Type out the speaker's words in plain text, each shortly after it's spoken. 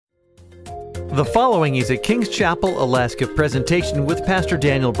The following is a Kings Chapel, Alaska presentation with Pastor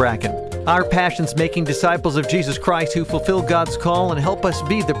Daniel Bracken. Our passion's making disciples of Jesus Christ who fulfill God's call and help us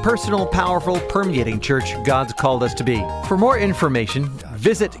be the personal, powerful, permeating church God's called us to be. For more information,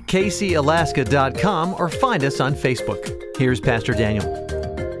 visit kcalaska.com or find us on Facebook. Here's Pastor Daniel.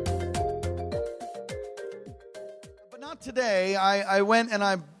 But not today. I went and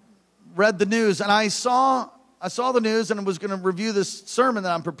I read the news, and I saw the news and was going to review this sermon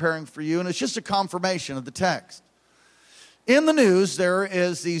that I'm preparing for you, and it's just a confirmation of the text. In the news, there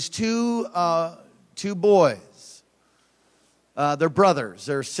is these two boys. They're brothers.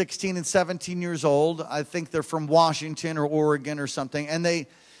 They're 16 and 17 years old. I think they're from Washington or Oregon or something, and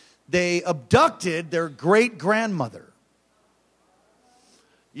they abducted their great-grandmother.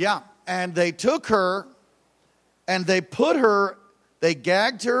 Yeah, and they took her, and they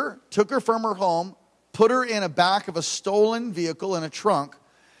gagged her, took her from her home, put her in a back of a stolen vehicle in a trunk,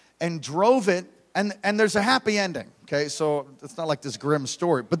 and drove it. And there's a happy ending, okay? So it's not like this grim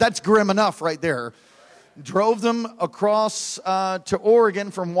story, but that's grim enough right there. Drove them across to Oregon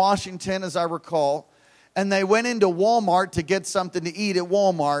from Washington, as I recall, and they went into Walmart to get something to eat at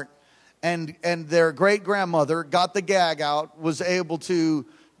Walmart, and their great-grandmother got the gag out, was able to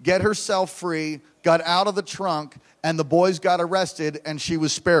get herself free, got out of the trunk, and the boys got arrested, and she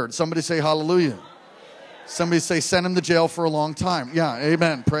was spared. Somebody say hallelujah. Somebody say, send him to jail for a long time. Yeah,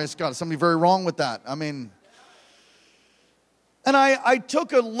 amen. Praise God. Something very wrong with that. And I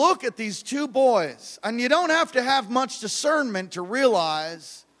took a look at these two boys, and you don't have to have much discernment to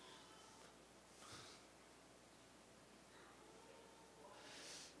realize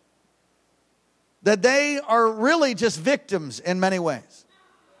that they are really just victims in many ways.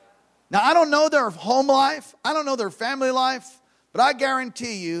 Now, I don't know their home life. I don't know their family life, but I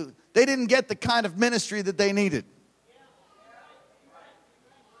guarantee you, they didn't get the kind of ministry that they needed.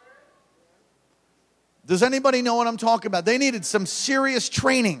 Does anybody know what I'm talking about? They needed some serious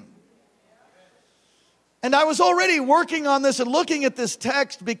training. And I was already working on this and looking at this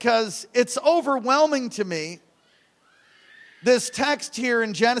text because it's overwhelming to me. This text here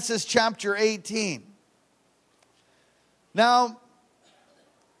in Genesis chapter 18. Now,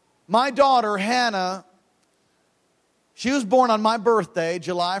 my daughter, Hannah, she was born on my birthday,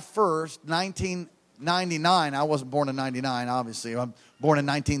 July 1st, 1999. I wasn't born in 99, obviously. I'm born in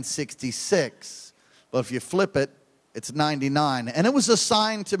 1966. But if you flip it, it's 99. And it was a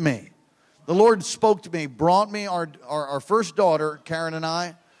sign to me. The Lord spoke to me, brought me our first daughter, Karen and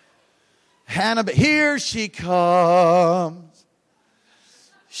I. Hannah, here she comes.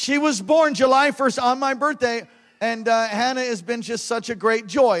 She was born July 1st on my birthday. And Hannah has been just such a great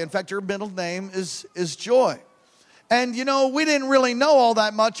joy. In fact, her middle name is Joy. And, you know, we didn't really know all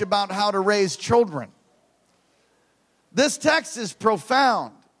that much about how to raise children. This text is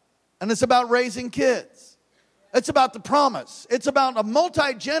profound, and it's about raising kids. It's about the promise. It's about a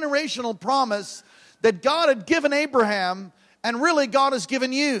multi-generational promise that God had given Abraham, and really God has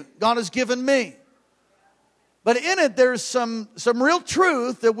given you. God has given me. But in it, there's some real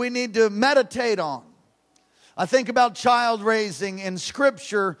truth that we need to meditate on. I think about child raising in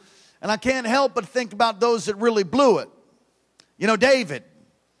Scripture, and I can't help but think about those that really blew it. You know, David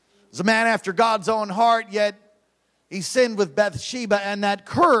was a man after God's own heart, yet he sinned with Bathsheba, and that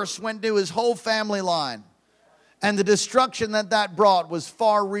curse went to his whole family line. And the destruction that brought was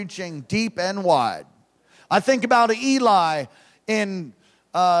far-reaching, deep and wide. I think about Eli in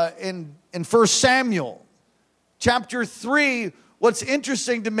 1 Samuel chapter 3. What's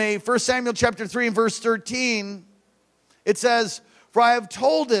interesting to me, 1 Samuel chapter 3 and verse 13, it says, "For I have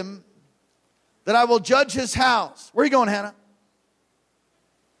told him that I will judge his house." Where are you going, Hannah?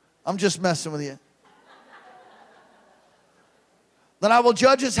 I'm just messing with you. "That I will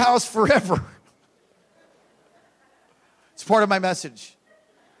judge his house forever." It's part of my message.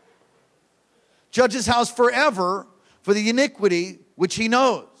 Judge his house forever for the iniquity which he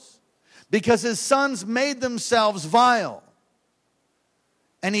knows, because his sons made themselves vile,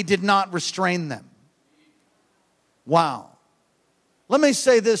 and he did not restrain them. Wow. Let me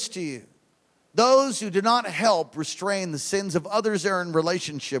say this to you. Those who do not help restrain the sins of others they're in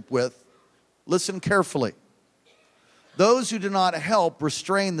relationship with, listen carefully. Those who do not help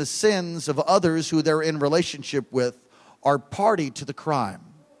restrain the sins of others who they're in relationship with are party to the crime.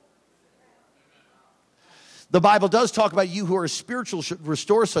 The Bible does talk about you who are spiritual should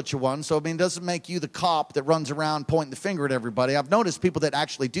restore such a one. So, it doesn't make you the cop that runs around pointing the finger at everybody. I've noticed people that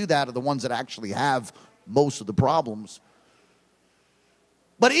actually do that are the ones that actually have most of the problems.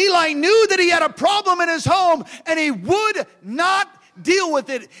 But Eli knew that he had a problem in his home, and he would not deal with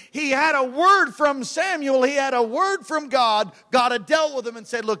it. He had a word from Samuel. He had a word from God. God had dealt with him and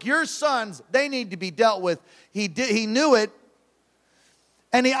said, look, your sons, they need to be dealt with. He knew it.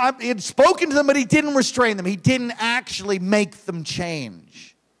 And he had spoken to them, but he didn't restrain them. He didn't actually make them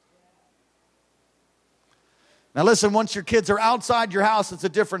change. Now listen, once your kids are outside your house, it's a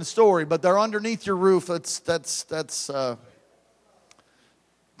different story. But they're underneath your roof. That's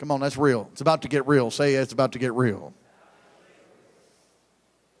come on, that's real. It's about to get real. Say it's about to get real.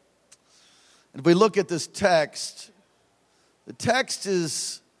 And if we look at this text, the text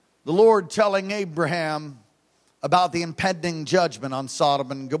is the Lord telling Abraham about the impending judgment on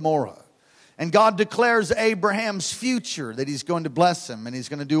Sodom and Gomorrah. And God declares Abraham's future, that he's going to bless him and he's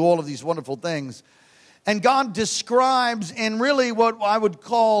going to do all of these wonderful things. And God describes in really what I would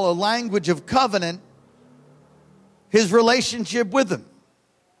call a language of covenant, his relationship with him.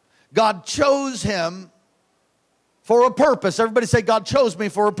 God chose him for a purpose. Everybody say, God chose me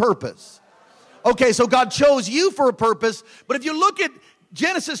for a purpose. Okay, so God chose you for a purpose. But if you look at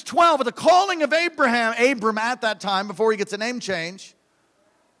Genesis 12, at the calling of Abram at that time, before he gets a name change.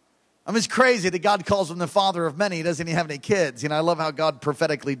 I mean, it's crazy that God calls him the father of many. He doesn't even have any kids. You know, I love how God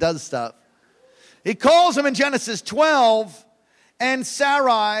prophetically does stuff. He calls him in Genesis 12 and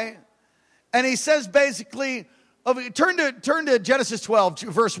Sarai, and he says basically, turn to Genesis 12,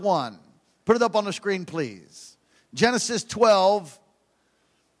 verse 1. Put it up on the screen, please. Genesis 12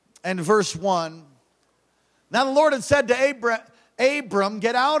 and verse 1. Now the Lord had said to Abram,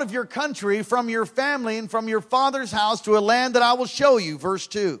 get out of your country, from your family, and from your father's house to a land that I will show you. Verse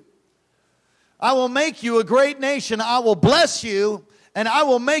 2. I will make you a great nation. I will bless you, and I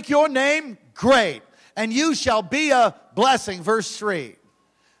will make your name great, and you shall be a blessing. Verse 3.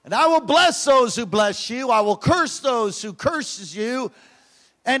 And I will bless those who bless you. I will curse those who curses you.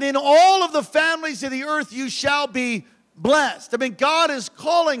 And in all of the families of the earth you shall be blessed. I mean, God is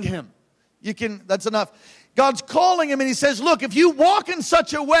calling him. That's enough. God's calling him and he says, look, if you walk in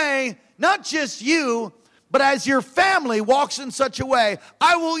such a way, not just you, but as your family walks in such a way,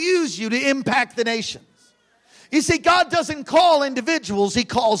 I will use you to impact the nations. You see, God doesn't call individuals, he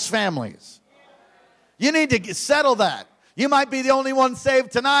calls families. You need to settle that. You might be the only one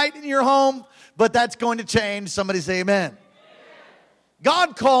saved tonight in your home, but that's going to change. Somebody say amen.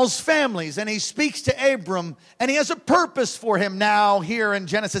 God calls families, and he speaks to Abram, and he has a purpose for him now here in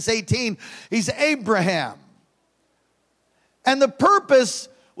Genesis 18. He's Abraham. And the purpose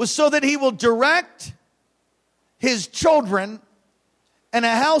was so that he will direct his children and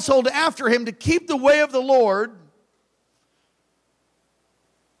a household after him to keep the way of the Lord.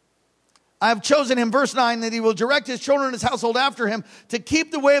 I have chosen him, verse 9, that he will direct his children and his household after him to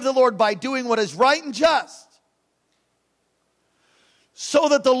keep the way of the Lord by doing what is right and just, so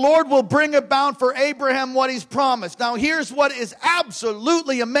that the Lord will bring about for Abraham what he's promised. Now, here's what is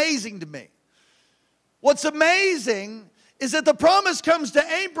absolutely amazing to me. What's amazing is that the promise comes to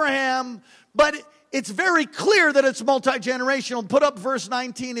Abraham, but it's very clear that it's multi-generational. Put up verse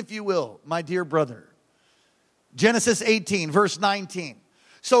 19, if you will, my dear brother. Genesis 18, verse 19.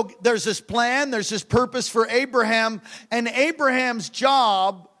 So there's this plan, there's this purpose for Abraham, and Abraham's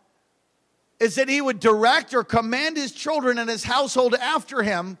job is that he would direct or command his children and his household after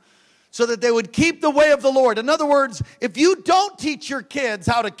him so that they would keep the way of the Lord. In other words, if you don't teach your kids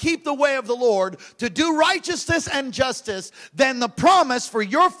how to keep the way of the Lord, to do righteousness and justice, then the promise for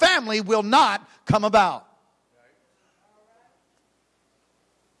your family will not come about.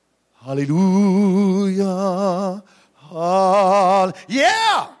 Hallelujah.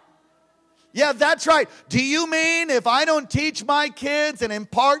 Yeah, that's right. Do you mean if I don't teach my kids and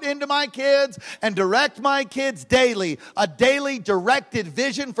impart into my kids and direct my kids daily, a daily directed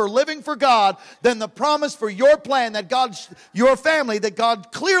vision for living for God, then the promise for your plan that your family that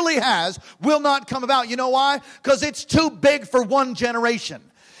God clearly has will not come about? You know why? Because it's too big for one generation.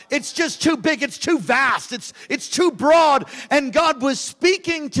 It's just too big. It's too vast. It's too broad. And God was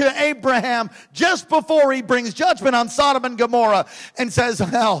speaking to Abraham just before he brings judgment on Sodom and Gomorrah and says,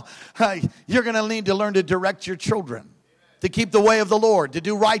 well, you're going to need to learn to direct your children to keep the way of the Lord, to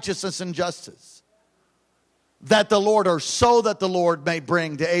do righteousness and justice. So that the Lord may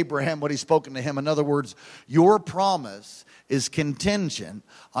bring to Abraham what he's spoken to him. In other words, your promise is contingent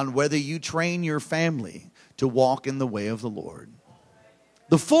on whether you train your family to walk in the way of the Lord.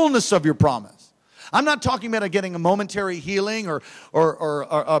 The fullness of your promise. I'm not talking about getting a momentary healing or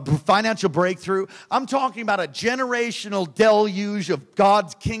a financial breakthrough. I'm talking about a generational deluge of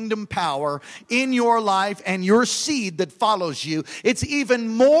God's kingdom power in your life and your seed that follows you. It's even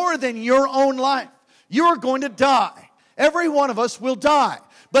more than your own life. You're going to die. Every one of us will die.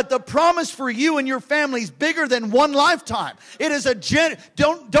 But the promise for you and your family is bigger than one lifetime. It is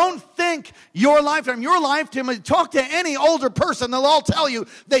don't think your lifetime. Your lifetime, talk to any older person, they'll all tell you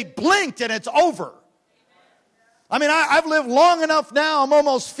they blinked and it's over. I mean, I've lived long enough now. I'm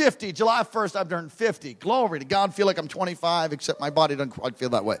almost 50. July 1st, I've turned 50. Glory to God. I feel like I'm 25, except my body doesn't quite feel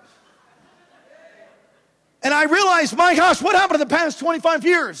that way. And I realized, my gosh, what happened in the past 25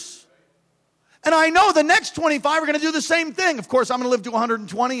 years? And I know the next 25 are going to do the same thing. Of course, I'm going to live to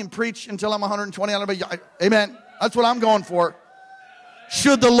 120 and preach until I'm 120. Amen. That's what I'm going for.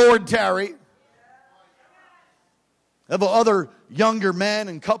 Should the Lord tarry. Have other younger men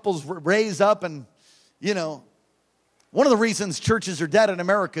and couples raise up and, you know, one of the reasons churches are dead in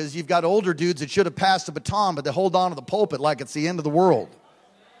America is you've got older dudes that should have passed the baton, but they hold on to the pulpit like it's the end of the world.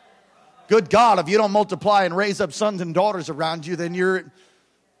 Good God, if you don't multiply and raise up sons and daughters around you, then you're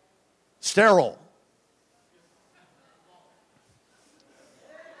sterile.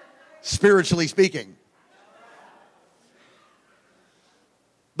 Spiritually speaking.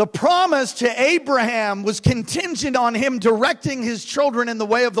 The promise to Abraham was contingent on him directing his children in the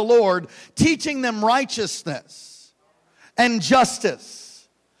way of the Lord, teaching them righteousness and justice,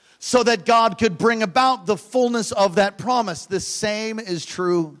 so that God could bring about the fullness of that promise. The same is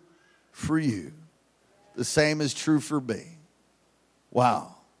true for you. The same is true for me.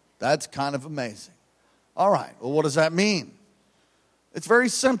 Wow, that's kind of amazing. All right, well, what does that mean? It's very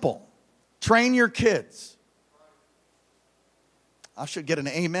simple. Train your kids. I should get an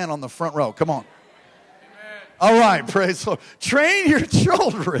amen on the front row. Come on. Amen. All right, praise the Lord. Train your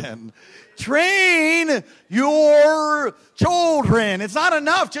children. Train your children. It's not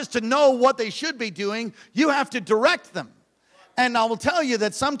enough just to know what they should be doing. You have to direct them. And I will tell you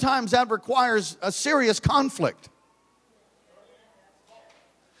that sometimes that requires a serious conflict.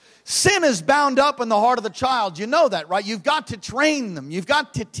 Sin is bound up in the heart of the child. You know that, right? You've got to train them. You've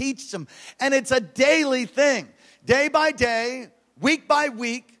got to teach them. And it's a daily thing. Day by day, week by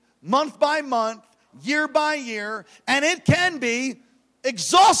week, month by month, year by year. And it can be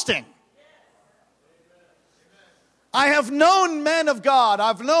exhausting. I have known men of God.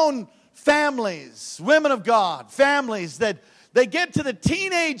 I've known families, women of God, families that they get to the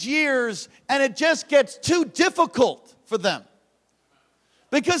teenage years and it just gets too difficult for them.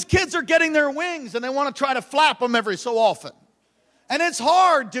 Because kids are getting their wings and they want to try to flap them every so often. And it's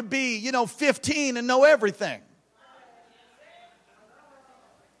hard to be, 15 and know everything.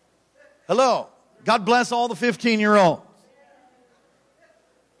 Hello. God bless all the 15-year-olds.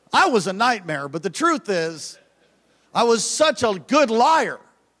 I was a nightmare, but the truth is, I was such a good liar.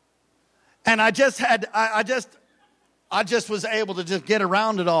 And I just was able to just get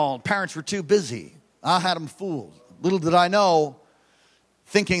around it all. Parents were too busy. I had them fooled. Little did I know,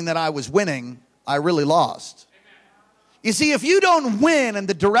 thinking that I was winning, I really lost. You see, if you don't win in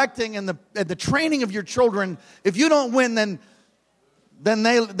the directing and the training of your children, if you don't win, then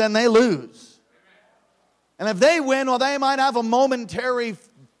they lose. And if they win, well, they might have a momentary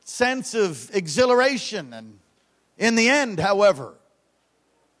sense of exhilaration. And in the end, however,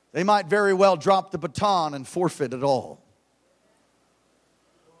 they might very well drop the baton and forfeit it all.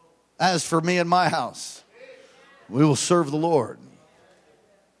 As for me and my house, we will serve the Lord.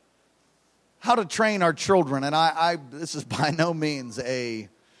 How to train our children, and this is by no means an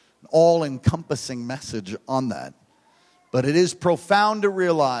all-encompassing message on that. But it is profound to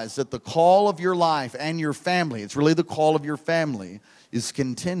realize that the call of your life and your family, it's really the call of your family, is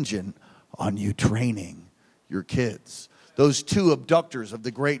contingent on you training your kids. Those two abductors of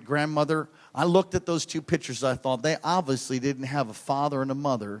the great-grandmother, I looked at those two pictures, I thought they obviously didn't have a father and a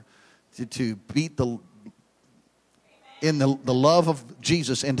mother to beat the love of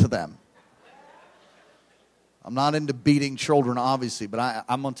Jesus into them. I'm not into beating children, obviously, but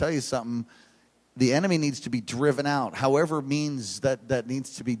I'm going to tell you something. The enemy needs to be driven out, however means that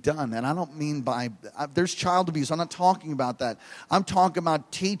needs to be done. And I don't mean there's child abuse. I'm not talking about that. I'm talking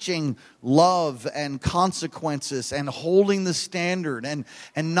about teaching love and consequences and holding the standard and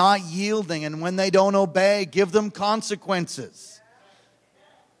not yielding. And when they don't obey, give them consequences.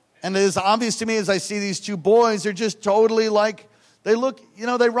 And it is obvious to me as I see these two boys, they're just totally like, they look,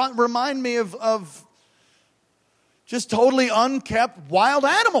 they remind me of just totally unkept wild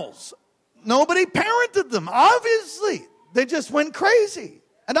animals. Nobody parented them, obviously. They just went crazy.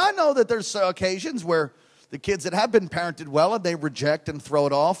 And I know that there's occasions where the kids that have been parented well, and they reject and throw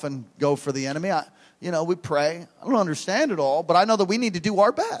it off and go for the enemy. We pray. I don't understand it all, but I know that we need to do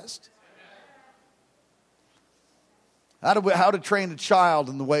our best. How to train a child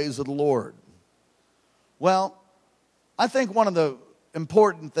in the ways of the Lord? Well, I think one of the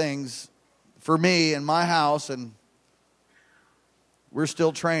important things for me in my house, and we're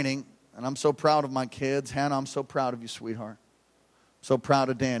still training, and I'm so proud of my kids. Hannah, I'm so proud of you, sweetheart. I'm so proud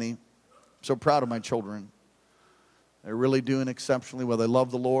of Danny. I'm so proud of my children. They're really doing exceptionally well. They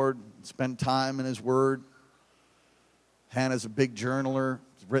love the Lord, spend time in His Word. Hannah's a big journaler.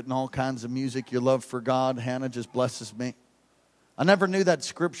 She's written all kinds of music. Your love for God, Hannah, just blesses me. I never knew that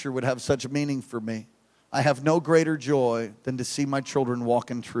scripture would have such a meaning for me. I have no greater joy than to see my children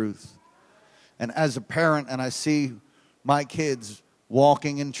walk in truth. And as a parent, and I see my kids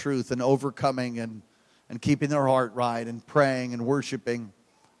walking in truth and overcoming and keeping their heart right and praying and worshiping,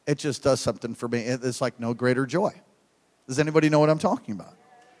 it just does something for me. It's like no greater joy. Does anybody know what I'm talking about?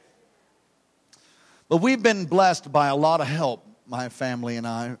 But we've been blessed by a lot of help, my family and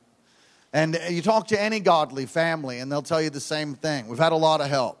I. And you talk to any godly family, and they'll tell you the same thing. We've had a lot of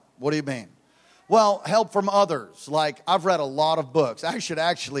help. What do you mean? Well, help from others. Like, I've read a lot of books. I should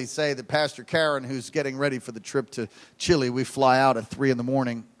actually say that Pastor Karen, who's getting ready for the trip to Chile, we fly out at 3 in the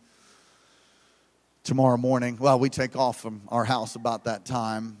morning tomorrow morning. Well, we take off from our house about that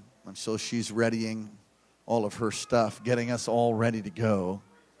time. And so she's readying all of her stuff, getting us all ready to go.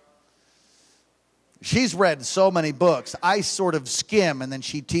 She's read so many books. I sort of skim, and then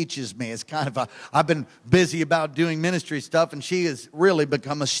she teaches me. It's kind of I've been busy about doing ministry stuff, and she has really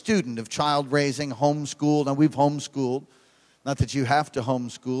become a student of child raising, homeschooled. Now, we've homeschooled. Not that you have to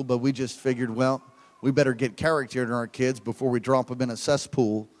homeschool, but we just figured, well, we better get character in our kids before we drop them in a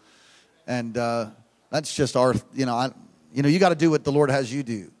cesspool. And that's just our, you got to do what the Lord has you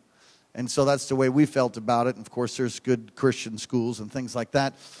do. And so that's the way we felt about it. And, of course, there's good Christian schools and things like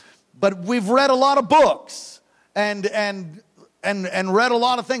that. But we've read a lot of books and read a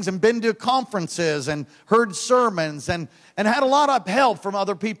lot of things and been to conferences and heard sermons and had a lot of help from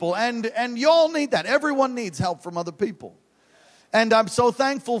other people. And you all need that. Everyone needs help from other people. And I'm so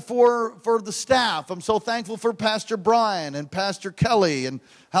thankful for the staff. I'm so thankful for Pastor Brian and Pastor Kelly and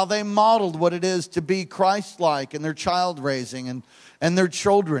how they modeled what it is to be Christ-like in their child raising and their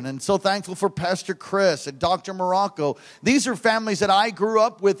children. And so thankful for Pastor Chris and Dr. Morocco. These are families that I grew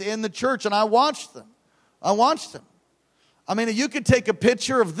up with in the church, and I watched them. I mean, you could take a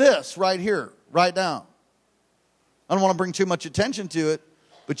picture of this right here, right now. I don't want to bring too much attention to it,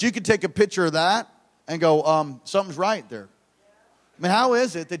 but you could take a picture of that and go, something's right there. I mean, how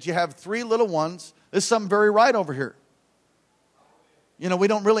is it that you have 3 little ones? There's something very right over here. We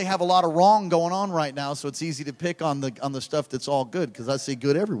don't really have a lot of wrong going on right now, so it's easy to pick on the stuff that's all good, because I see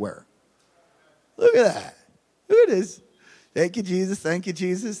good everywhere. Look at that. Look at this. Thank you, Jesus. Thank you,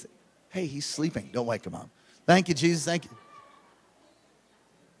 Jesus. Hey, he's sleeping. Don't wake him up. Thank you, Jesus. Thank you.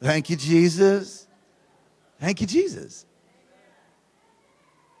 Thank you, Jesus. Thank you, Jesus.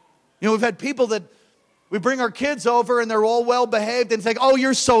 We've had people that we bring our kids over and they're all well behaved and it's like, oh,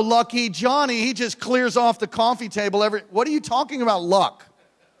 you're so lucky. Johnny, he just clears off the coffee table. What are you talking about, luck?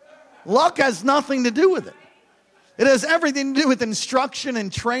 Luck has nothing to do with it. It has everything to do with instruction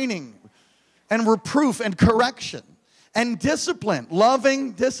and training and reproof and correction and discipline,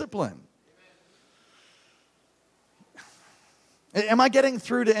 loving discipline. Am I getting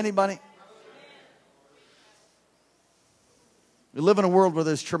through to anybody? We live in a world where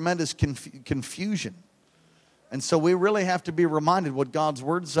there's tremendous confusion. And so we really have to be reminded what God's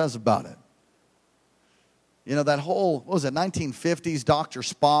Word says about it. That whole, what was it, 1950s Dr.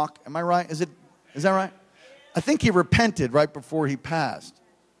 Spock? Am I right? Is that right? I think he repented right before he passed.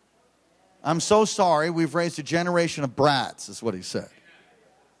 I'm so sorry, we've raised a generation of brats, is what he said.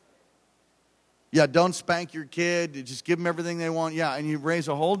 Yeah, don't spank your kid. You just give them everything they want. Yeah, and you raise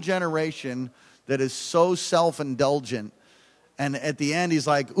a whole generation that is so self-indulgent. And at the end, he's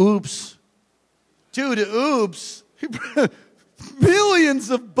like, oops. Dude, oops. Millions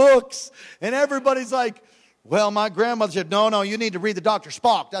of books. And everybody's like, well, my grandmother said, no, you need to read the Dr.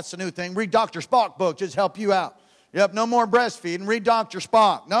 Spock. That's the new thing. Read Dr. Spock book. Just help you out. Yep, no more breastfeeding. Read Dr.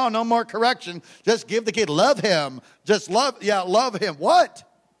 Spock. No more correction. Just give the kid. Love him. Just love him. What?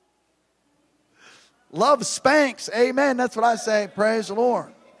 Love spanks. Amen. That's what I say. Praise the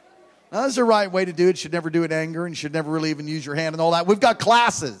Lord. Now, that's the right way to do it. You should never do it in anger and you should never really even use your hand and all that. We've got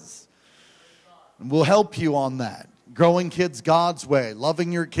classes. And we'll help you on that. Growing kids God's way.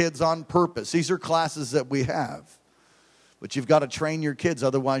 Loving your kids on purpose. These are classes that we have. But you've got to train your kids.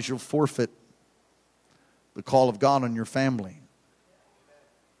 Otherwise, you'll forfeit the call of God on your family.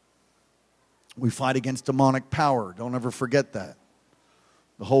 We fight against demonic power. Don't ever forget that.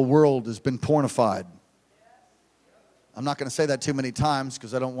 The whole world has been pornified. I'm not going to say that too many times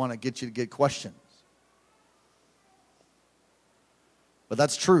because I don't want to get you to get questions. But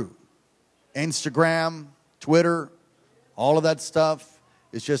that's true. Instagram, Twitter, all of that stuff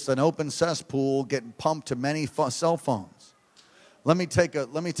is just an open cesspool getting pumped to many cell phones. Let me take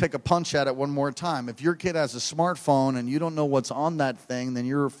a punch at it one more time. If your kid has a smartphone and you don't know what's on that thing, then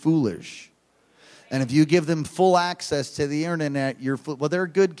you're foolish. And if you give them full access to the internet, well, they're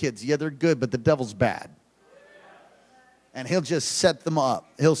good kids. Yeah, they're good, but the devil's bad. And he'll just set them up.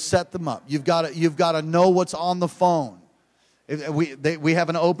 He'll set them up. You've got to know what's on the phone. We have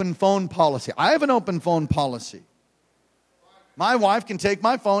an open phone policy. I have an open phone policy. My wife can take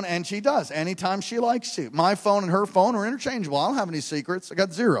my phone, and she does, anytime she likes to. My phone and her phone are interchangeable. I don't have any secrets. I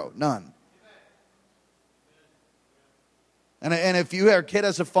got zero, none. And if your kid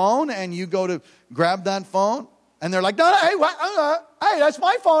has a phone and you go to grab that phone, and they're like, no, hey, hey, that's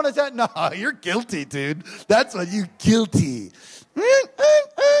my phone. Is that? No, you're guilty, dude. That's what you're guilty.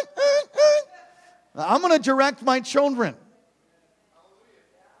 I'm going to direct my children.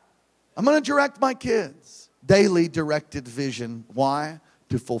 I'm going to direct my kids. Daily directed vision. Why?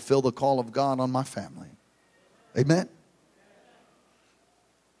 To fulfill the call of God on my family. Amen?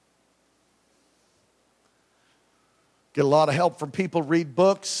 Get a lot of help from people. Read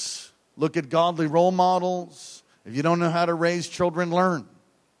books. Look at godly role models. If you don't know how to raise children, learn.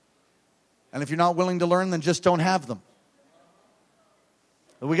 And if you're not willing to learn, then just don't have them.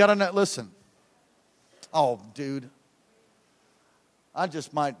 But we got to listen. Oh, dude. I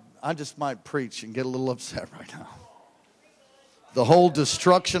just might preach and get a little upset right now. The whole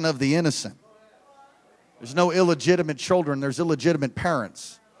destruction of the innocent. There's no illegitimate children. There's illegitimate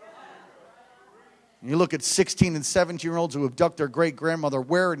parents. You look at 16 and 17-year-olds who abduct their great-grandmother.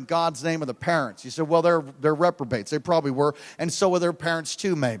 Where in God's name are the parents? You said, well, they're reprobates. They probably were. And so were their parents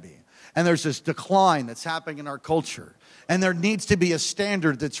too, maybe. And there's this decline that's happening in our culture. And there needs to be a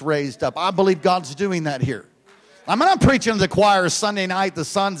standard that's raised up. I believe God's doing that here. I'm not preaching to the choir Sunday night. The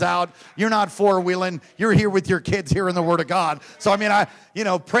sun's out. You're not four-wheeling. You're here with your kids hearing the Word of God. So,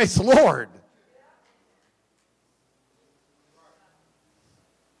 praise the Lord.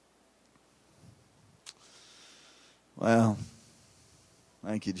 Well,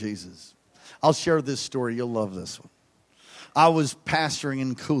 thank you, Jesus. I'll share this story. You'll love this one. I was pastoring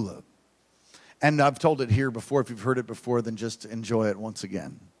in Kula. And I've told it here before. If you've heard it before, then just enjoy it once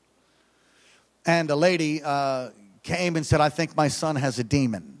again. And a lady came and said, I think my son has a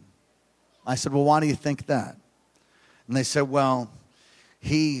demon. I said, well, why do you think that? And they said, well,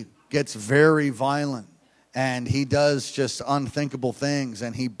 he gets very violent. And he does just unthinkable things.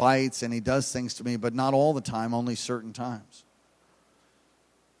 And he bites and he does things to me. But not all the time, only certain times.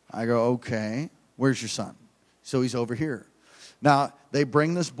 I go, okay, where's your son? So he's over here. Now, they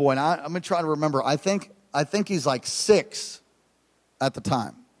bring this boy. And I'm going to try to remember. I think he's like 6 at the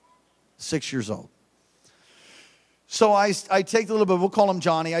time. 6 years old. So I take the little bit, we'll call him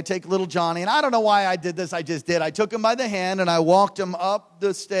Johnny. I take little Johnny, and I don't know why I did this. I just did. I took him by the hand, and I walked him up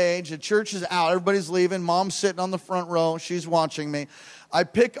the stage. The church is out. Everybody's leaving. Mom's sitting on the front row. She's watching me. I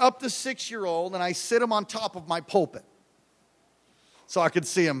pick up the 6-year-old, and I sit him on top of my pulpit so I could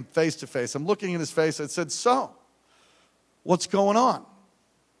see him face to face. I'm looking in his face. I said, so, what's going on?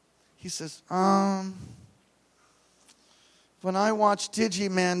 He says, when I watch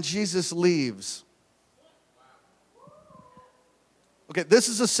Digiman, Jesus leaves. Okay, this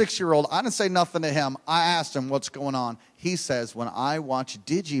is a 6-year-old. I didn't say nothing to him. I asked him what's going on. He says, when I watch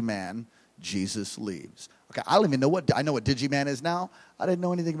Digiman, Jesus leaves. Okay, I don't even know I know what Digiman is now. I didn't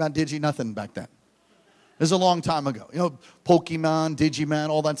know anything about nothing back then. It was a long time ago. You know, Pokemon, Digiman,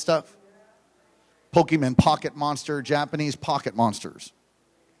 all that stuff. Pokemon, Pocket Monster, Japanese Pocket Monsters.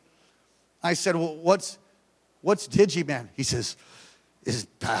 I said, well, what's Digiman? He says, it's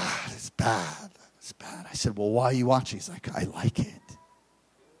bad, it's bad, it's bad. I said, well, why are you watching? He's like, I like it.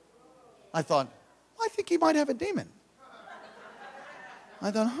 I thought, well, I think he might have a demon.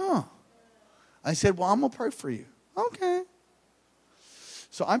 I thought, I said, well, I'm going to pray for you. Okay.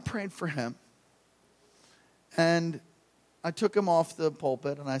 So I prayed for him. And I took him off the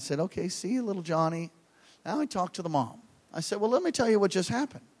pulpit and I said, okay, see you, little Johnny. Now I talked to the mom. I said, well, let me tell you what just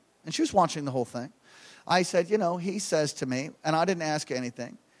happened. And she was watching the whole thing. I said, he says to me, and I didn't ask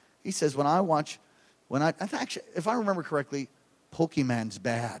anything. He says, actually, if I remember correctly, Pokemon's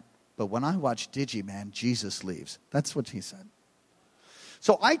bad. But when I watch Digiman, Jesus leaves. That's what he said.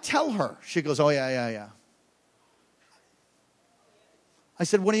 So I tell her. She goes, oh, yeah. I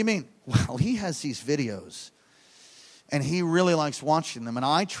said, what do you mean? Well, he has these videos. And he really likes watching them. And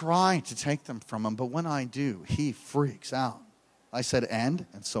I try to take them from him. But when I do, he freaks out. I said, and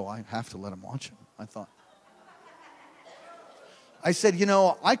so I have to let him watch them. I said,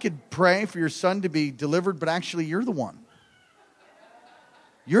 I could pray for your son to be delivered, but actually you're the one.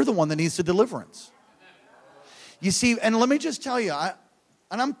 You're the one that needs the deliverance. You see, and let me just tell you,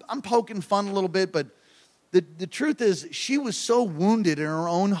 I'm poking fun a little bit, but the truth is, she was so wounded in her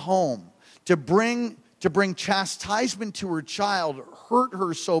own home. To bring chastisement to her child hurt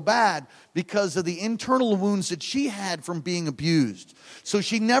her so bad because of the internal wounds that she had from being abused. So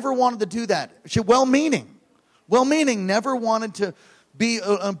she never wanted to do that. She well-meaning, never wanted to be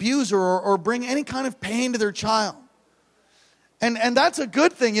an abuser or bring any kind of pain to their child. And that's a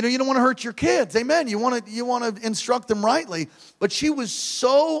good thing. You don't want to hurt your kids. Amen. You want to instruct them rightly. But she was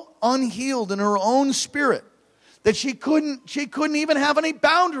so unhealed in her own spirit that she couldn't even have any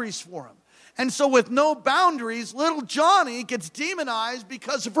boundaries for him. And so with no boundaries, little Johnny gets demonized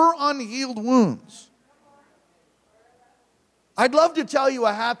because of her unhealed wounds. I'd love to tell you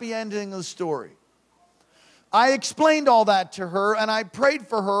a happy ending of the story. I explained all that to her, and I prayed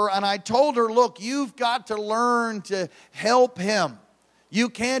for her, and I told her, look, you've got to learn to help him. You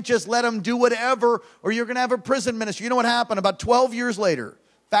can't just let him do whatever, or you're going to have a prison ministry. You know what happened? About 12 years later,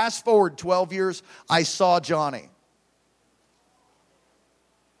 fast forward 12 years, I saw Johnny.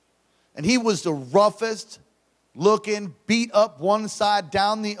 And he was the roughest looking, beat up one side,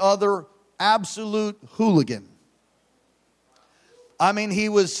 down the other, absolute hooligan. I mean, he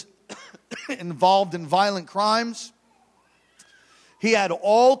was involved in violent crimes. He had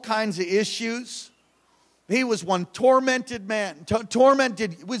all kinds of issues. He was one tormented man. He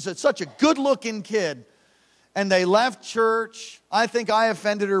was such a good-looking kid. And they left church. I think I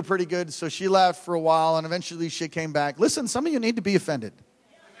offended her pretty good, so she left for a while, and eventually she came back. Listen, some of you need to be offended.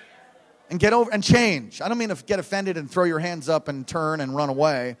 And get over and change. I don't mean to get offended and throw your hands up and turn and run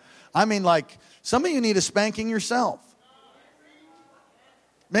away. I mean, like, some of you need a spanking yourself.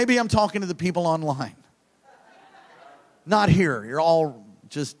 Maybe I'm talking to the people online. Not here. You're all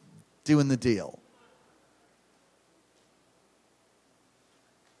just doing the deal.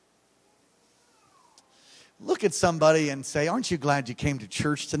 Look at somebody and say, aren't you glad you came to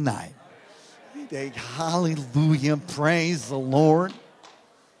church tonight? Hallelujah. Praise the Lord.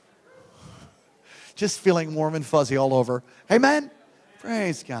 Just feeling warm and fuzzy all over. Amen?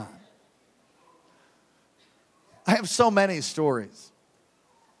 Praise God. I have so many stories.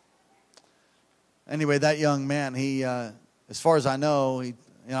 Anyway, that young man, he, as far as I know,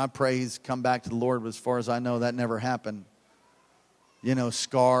 I pray he's come back to the Lord, but as far as I know, that never happened.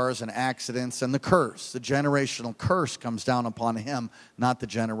 Scars and accidents and the curse, the generational curse comes down upon him, not the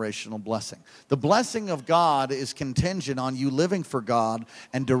generational blessing. The blessing of God is contingent on you living for God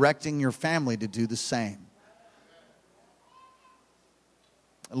and directing your family to do the same.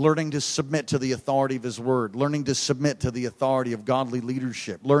 Learning to submit to the authority of His Word. Learning to submit to the authority of godly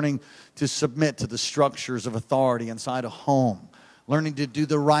leadership. Learning to submit to the structures of authority inside a home. Learning to do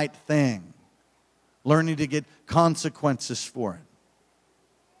the right thing. Learning to get consequences for it.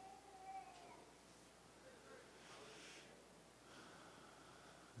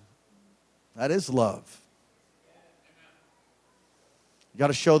 That is love. You got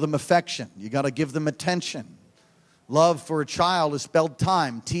to show them affection. You got to give them attention. Love for a child is spelled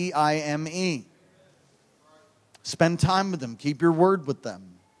time, T-I-M-E. Spend time with them. Keep your word with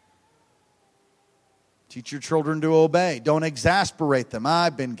them. Teach your children to obey. Don't exasperate them.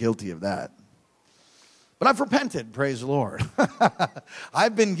 I've been guilty of that. But I've repented, praise the Lord.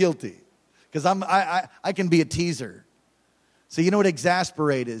 I've been guilty. Because I can be a teaser. So you know what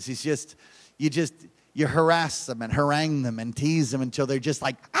exasperate is? It's just... You harass them and harangue them and tease them until they're just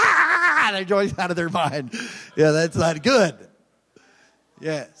like, they're going out of their mind. Yeah, that's not good.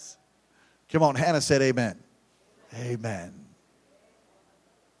 Yes. Come on, Hannah said amen. Amen.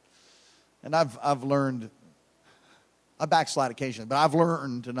 And I've learned, I backslide occasionally, but I've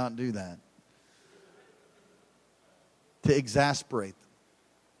learned to not do that. To exasperate them.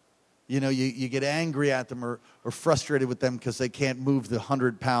 You get angry at them or frustrated with them because they can't move the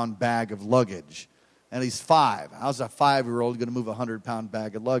 100-pound bag of luggage. And he's 5. How's a 5-year-old going to move a 100-pound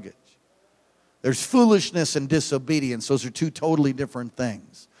bag of luggage? There's foolishness and disobedience. Those are two totally different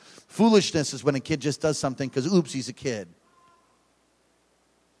things. Foolishness is when a kid just does something because, oops, he's a kid.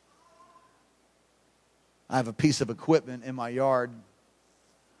 I have a piece of equipment in my yard,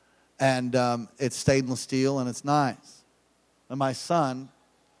 and it's stainless steel, and it's nice. And my son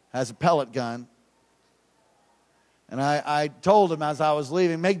has a pellet gun. And I told him as I was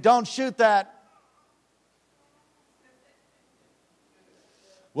leaving, don't shoot that.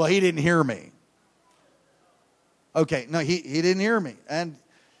 Well, he didn't hear me. Okay, no, he didn't hear me. And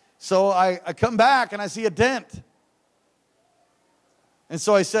so I come back and I see a dent. And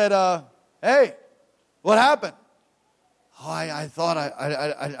so I said, hey, what happened? Oh, I thought,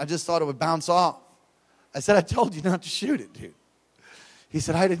 I just thought it would bounce off. I said, I told you not to shoot it, dude. He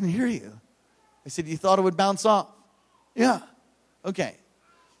said, I didn't hear you. I said, you thought it would bounce off? Yeah. Okay.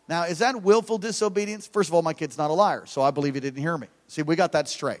 Now, is that willful disobedience? First of all, my kid's not a liar, so I believe he didn't hear me. See, we got that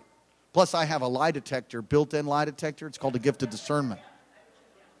straight. Plus, I have a lie detector, built-in lie detector. It's called a gift of discernment.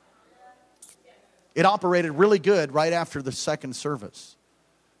 It operated really good right after the second service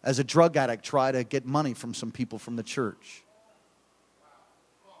as a drug addict tried to get money from some people from the church.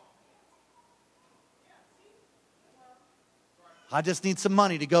 I just need some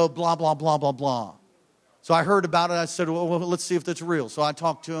money to go blah, blah, blah, blah, blah. So I heard about it. I said, well, let's see if that's real. So I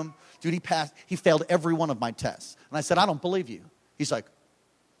talked to him. Dude, he failed every one of my tests. And I said, I don't believe you. He's like,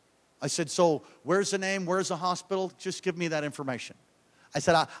 I said, so where's the name? Where's the hospital? Just give me that information. I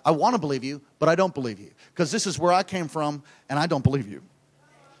said, I want to believe you, but I don't believe you. Because this is where I came from, and I don't believe you.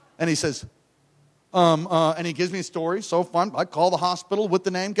 And he says, and he gives me a story. So fun. I call the hospital with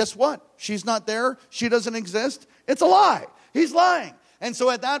the name. Guess what? She's not there. She doesn't exist. It's a lie. He's lying. And so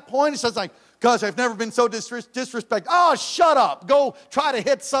at that point, he says like, gosh, I've never been so disrespected. Oh, shut up. Go try to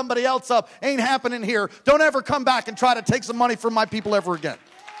hit somebody else up. Ain't happening here. Don't ever come back and try to take some money from my people ever again.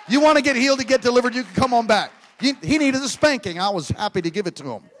 You want to get healed and get delivered, you can come on back. He needed a spanking. I was happy to give it to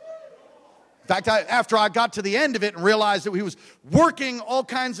him. In fact, after I got to the end of it and realized that he was working all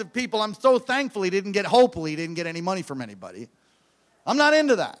kinds of people, I'm so thankful he didn't get any money from anybody. I'm not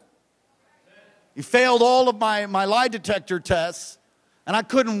into that. He failed all of my lie detector tests, and I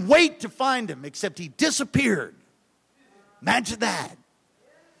couldn't wait to find him, except he disappeared. Imagine that.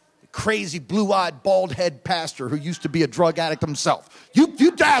 The crazy, blue-eyed, bald-head pastor who used to be a drug addict himself.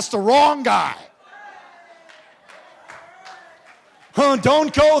 You asked the wrong guy. Huh,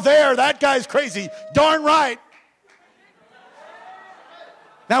 don't go there. That guy's crazy. Darn right.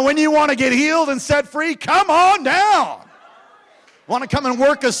 Now, when you want to get healed and set free, come on down. Want to come and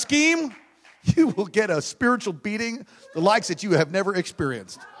work a scheme? You will get a spiritual beating the likes that you have never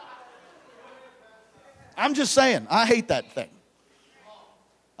experienced. I'm just saying, I hate that thing.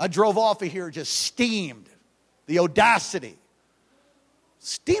 I drove off of here just steamed. The audacity.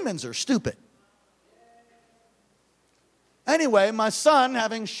 Demons are stupid. Anyway, my son,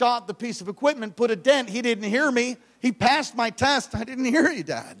 having shot the piece of equipment, put a dent. He didn't hear me. He passed my test. I didn't hear you,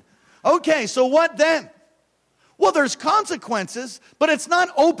 Dad. Okay, so what then? Well, there's consequences, but it's not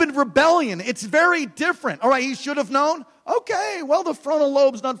open rebellion. It's very different. All right, he should have known. Okay, well, the frontal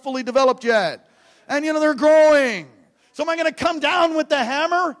lobe's not fully developed yet. And, they're growing. So am I going to come down with the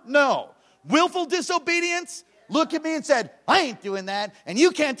hammer? No. Willful disobedience? Look at me and said, I ain't doing that. And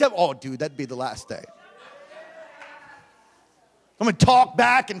you can't tell. Oh, dude, that'd be the last day. I'm going to talk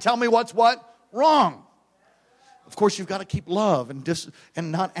back and tell me what's what? Wrong. Of course, you've got to keep love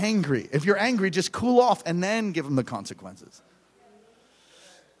and not angry. If you're angry, just cool off and then give them the consequences.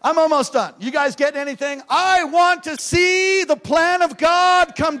 I'm almost done. You guys getting anything? I want to see the plan of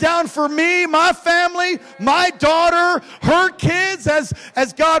God come down for me, my family, my daughter, her kids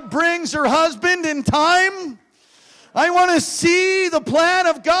as God brings her husband in time. I want to see the plan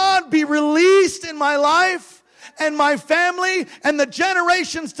of God be released in my life and my family and the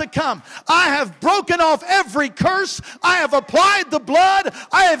generations to come. I have broken off every curse. I have applied the blood.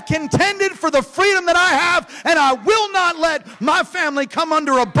 I have contended for the freedom that I have, and I will not let my family come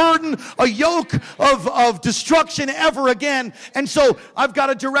under a burden, a yoke of destruction ever again. And so I've got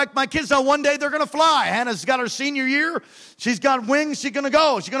to direct my kids. Now, one day they're going to fly. Hannah's got her senior year. She's got wings. She's going to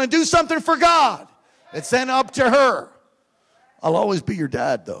go. She's going to do something for God. It's then up to her. I'll always be your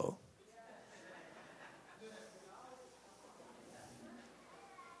dad, though.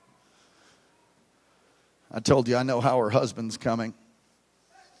 I told you I know how her husband's coming.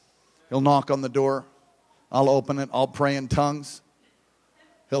 He'll knock on the door. I'll open it. I'll pray in tongues.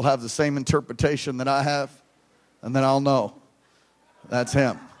 He'll have the same interpretation that I have. And then I'll know. That's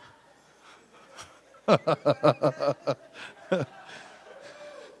him.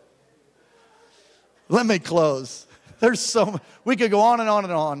 Let me close. We could go on and on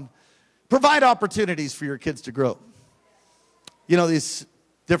and on. Provide opportunities for your kids to grow. These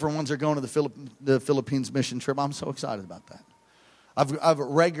different ones are going to the Philippines mission trip. I'm so excited about that. I've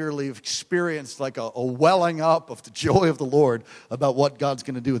regularly experienced like a welling up of the joy of the Lord about what God's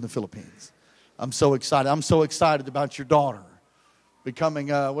going to do in the Philippines. I'm so excited. I'm so excited about your daughter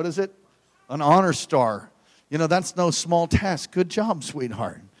becoming, an honor star. That's no small task. Good job,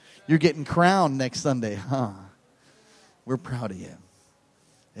 sweetheart. You're getting crowned next Sunday, huh? We're proud of you.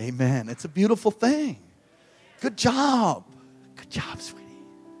 Amen. It's a beautiful thing. Good job. Good job, sweetie.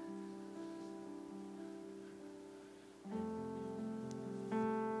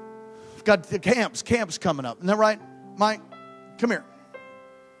 We've got the camps coming up. Isn't that right, Mike? Come here.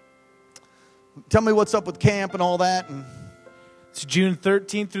 Tell me what's up with camp and all that. It's June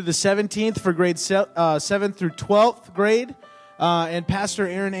 13th through the 17th for grade 7th through 12th grade. And Pastor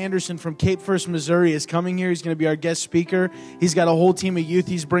Aaron Anderson from Cape First, Missouri is coming here. He's going to be our guest speaker. He's got a whole team of youth.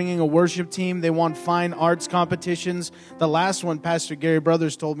 He's bringing a worship team. They won fine arts competitions. The last one, Pastor Gary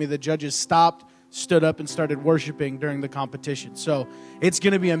Brothers told me the judges stopped, stood up, and started worshiping during the competition. So it's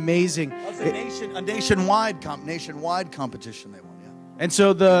going to be amazing. A nationwide competition they won. And so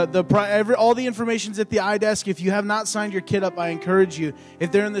all the information's at the iDesk. If you have not signed your kid up, I encourage you.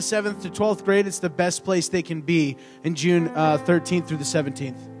 If they're in the 7th to 12th grade, it's the best place they can be in June 13th through the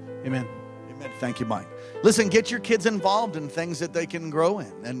 17th. Amen. Amen. Thank you, Mike. Listen, get your kids involved in things that they can grow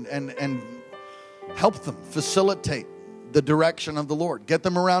in and help them facilitate the direction of the Lord. Get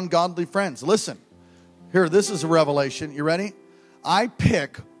them around godly friends. Listen, here, this is a revelation. You ready? I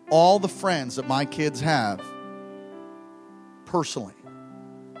pick all the friends that my kids have personally.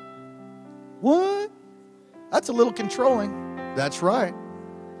 What? That's a little controlling. That's right.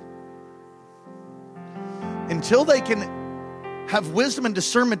 Until they can have wisdom and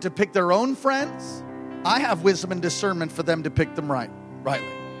discernment to pick their own friends, I have wisdom and discernment for them to pick them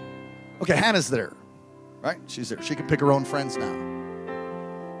rightly. Okay, Hannah's there, right? She's there. She can pick her own friends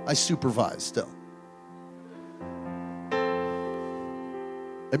now. I supervise still.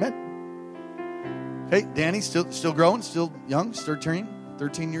 Amen. Hey, Danny, still growing, still young, still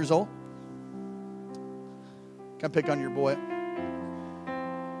 13 years old. Can I pick on your boy?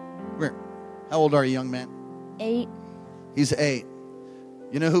 Where? How old are you, young man? 8. He's 8.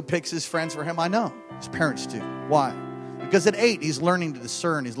 You know who picks his friends for him? I know. His parents do. Why? Because at 8, he's learning to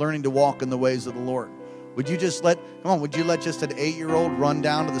discern. He's learning to walk in the ways of the Lord. Would you let just an 8-year-old run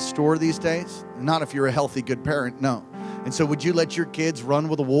down to the store these days? Not if you're a healthy, good parent, no. And so would you let your kids run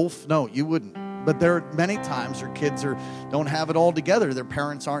with a wolf? No, you wouldn't. But there are many times your kids don't have it all together. Their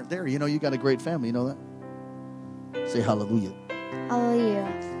parents aren't there. You know, you got a great family. You know that? Say hallelujah. Hallelujah.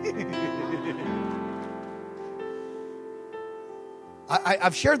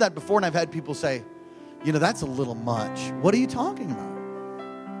 I've shared that before, and I've had people say, you know, that's a little much. What are you talking about?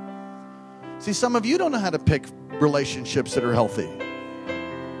 See, some of you don't know how to pick relationships that are healthy.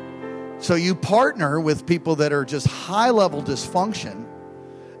 So you partner with people that are just high-level dysfunction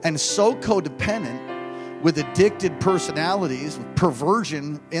and so codependent with addicted personalities, with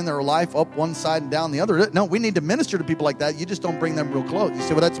perversion in their life up one side and down the other. No, we need to minister to people like that. You just don't bring them real close. You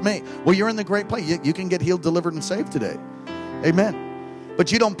say, well, that's me. Well, you're in the great place. You can get healed, delivered, and saved today. Amen.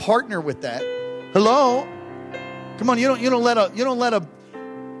 But you don't partner with that. Hello? Come on, you don't let a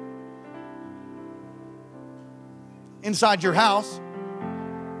inside your house.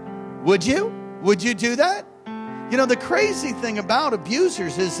 Would you? Would you do that? You know, the crazy thing about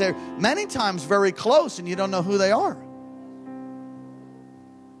abusers is they're many times very close and you don't know who they are.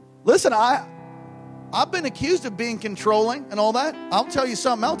 Listen, I've been accused of being controlling and all that. I'll tell you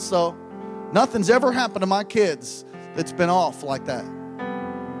something else, though. Nothing's ever happened to my kids that's been off like that.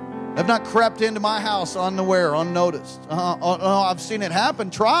 They've not crept into my house unaware, unnoticed. I've seen it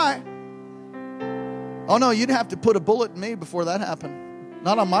happen. Try. Oh, no, you'd have to put a bullet in me before that happened.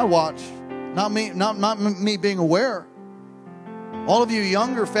 Not on my watch. Not me being aware. All of you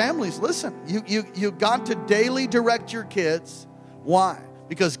younger families, listen. You got to daily direct your kids. Why?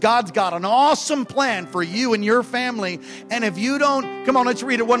 Because God's got an awesome plan for you and your family. And if you don't, come on, let's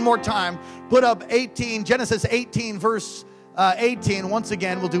read it one more time. Put up Genesis 18, verse 18. Once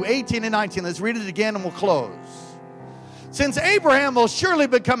again, we'll do 18 and 19. Let's read it again and we'll close. Since Abraham will surely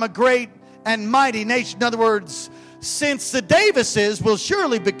become a great and mighty nation. In other words, since the Davises will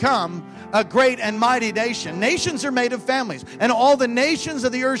surely become a great and mighty nation. Nations are made of families. And all the nations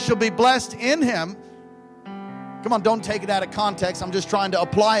of the earth shall be blessed in him. Come on, don't take it out of context. I'm just trying to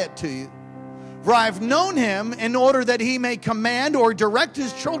apply it to you. For I've known him in order that he may command or direct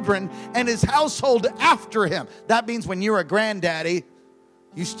his children and his household after him. That means when you're a granddaddy,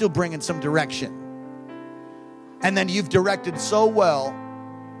 you still bring in some direction. And then you've directed so well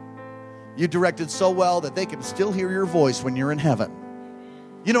that they can still hear your voice when you're in heaven.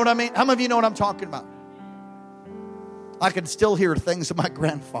 You know what I mean? How many of you know what I'm talking about? I can still hear things of my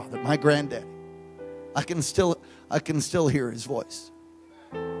grandfather, my granddaddy. I can still hear his voice.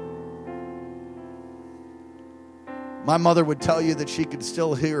 My mother would tell you that she could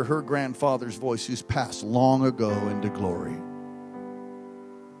still hear her grandfather's voice who's passed long ago into glory.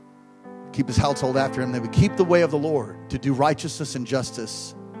 Keep his household after him. They would keep the way of the Lord to do righteousness and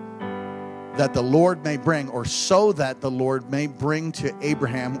justice, that the Lord may bring, or so that the Lord may bring to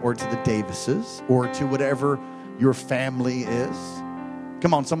Abraham or to the Davises or to whatever your family is.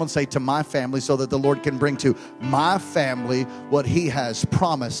 Come on, someone say, to my family, so that the Lord can bring to my family what he has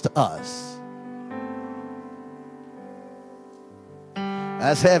promised us.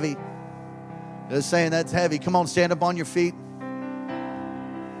 That's heavy. Just saying, that's heavy. Come on, stand up on your feet.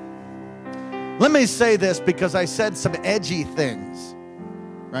 Let me say this because I said some edgy things,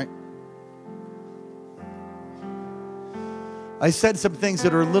 right? I said some things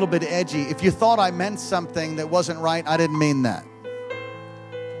that are a little bit edgy. If you thought I meant something that wasn't right, I didn't mean that.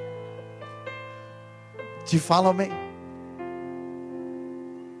 Do you follow me?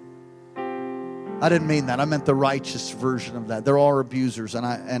 I didn't mean that. I meant the righteous version of that. There are abusers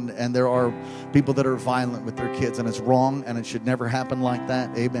and there are people that are violent with their kids, and it's wrong and it should never happen like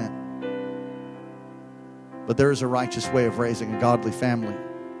that. Amen. But there is a righteous way of raising a godly family.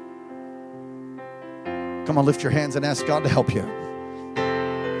 Come on, lift your hands and ask God to help you.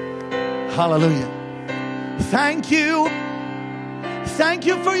 Hallelujah. Thank you. Thank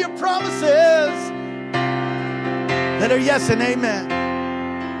you for your promises that are yes and amen.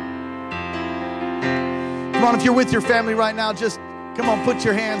 Come on, if you're with your family right now, just come on, put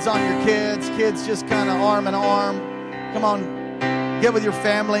your hands on your kids. Kids, just kind of arm in arm. Come on, get with your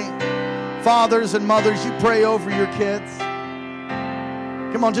family. Fathers and mothers, you pray over your kids.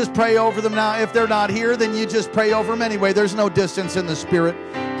 Come on, just pray over them now. If they're not here, then you just pray over them anyway. There's no distance in the Spirit.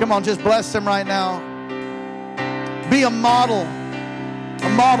 Come on, just bless them right now. Be a model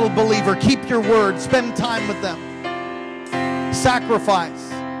believer. Keep your word. Spend time with them. Sacrifice.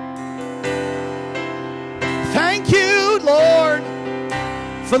 Thank you, Lord,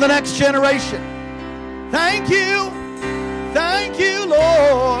 for the next generation. Thank you. Thank you,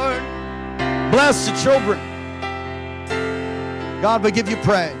 Lord. Bless the children. God, we give you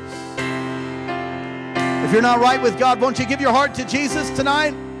praise. If you're not right with God, won't you give your heart to Jesus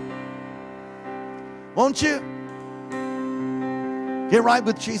tonight? Won't you? Get right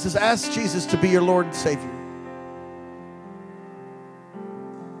with Jesus. Ask Jesus to be your Lord and Savior.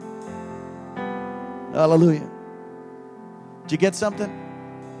 Hallelujah. Did you get something?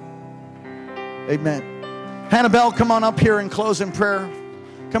 Amen. Hannah Bell, come on up here and close in prayer.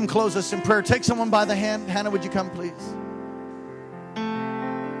 Come close us in prayer. Take someone by the hand. Hannah, would you come, please?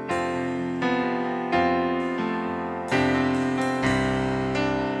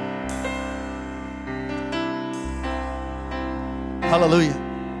 Hallelujah.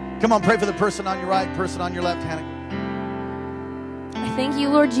 Come on, pray for the person on your right, person on your left, Hannah. I thank you,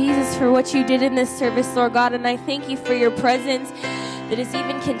 Lord Jesus, for what you did in this service, Lord God, and I thank you for your presence that has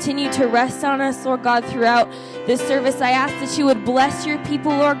even continued to rest on us, Lord God, throughout this service. I ask that you would bless your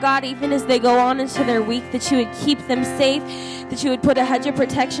people, Lord God, even as they go on into their week, that you would keep them safe, that you would put a hedge of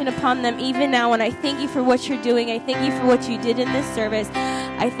protection upon them even now, and I thank you for what you're doing. I thank you for what you did in this service.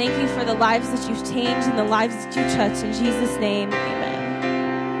 I thank you for the lives that you've changed and the lives that you touched. In Jesus' name, amen.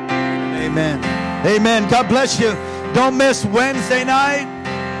 Amen. Amen. God bless you. Don't miss Wednesday night.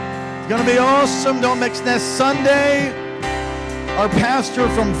 It's going to be awesome. Don't miss next Sunday. Our pastor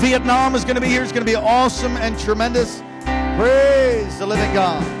from Vietnam is going to be here. It's going to be awesome and tremendous. Praise the living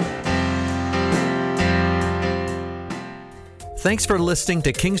God. Thanks for listening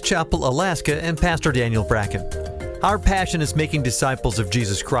to Kings Chapel, Alaska, and Pastor Daniel Bracken. Our passion is making disciples of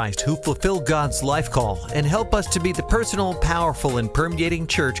Jesus Christ who fulfill God's life call and help us to be the personal, powerful, and permeating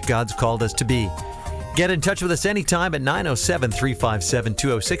church God's called us to be. Get in touch with us anytime at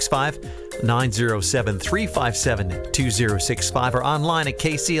 907-357-2065, 907-357-2065, or online at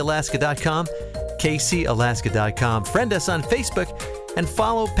kcalaska.com, kcalaska.com. Friend us on Facebook and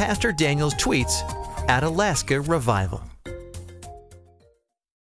follow Pastor Daniel's tweets at Alaska Revival.